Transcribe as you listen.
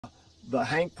the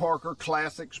Hank Parker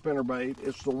Classis Spinnerbait.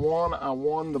 It's the one I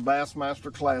won the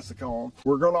Bassmaster Classic on.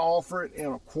 We're going to offer it in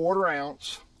a 1/4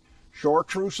 ounce,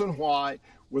 chartreuse and white,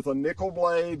 with a nickel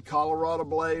blade, Colorado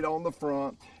blade on the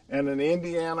front, and an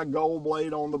Indiana gold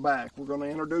blade on the back. We're going to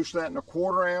introduce that in a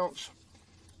 1/4 ounce.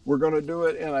 We're going to do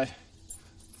it in a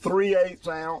 3/8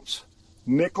 ounce,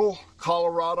 nickel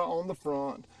Colorado on the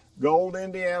front, gold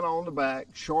Indiana on the back,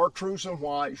 chartreuse and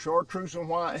white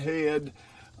head,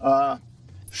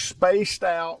 spaced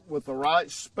out with the right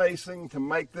spacing to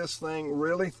make this thing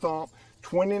really thump.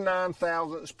 29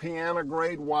 thousandths piano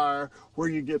grade wire where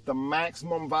you get the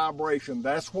maximum vibration.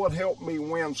 That's what helped me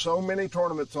win so many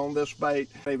tournaments on this bait.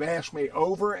 They've asked me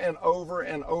over and over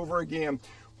and over again,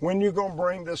 when you gonna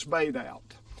bring this bait out?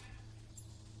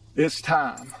 It's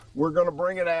time. We're gonna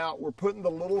bring it out. We're putting the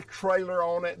little trailer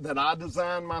on it that I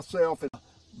designed myself.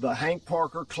 The Hank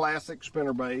Parker Classis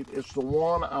Spinnerbait. It's the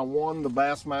one I won the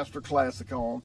Bassmaster Classic on.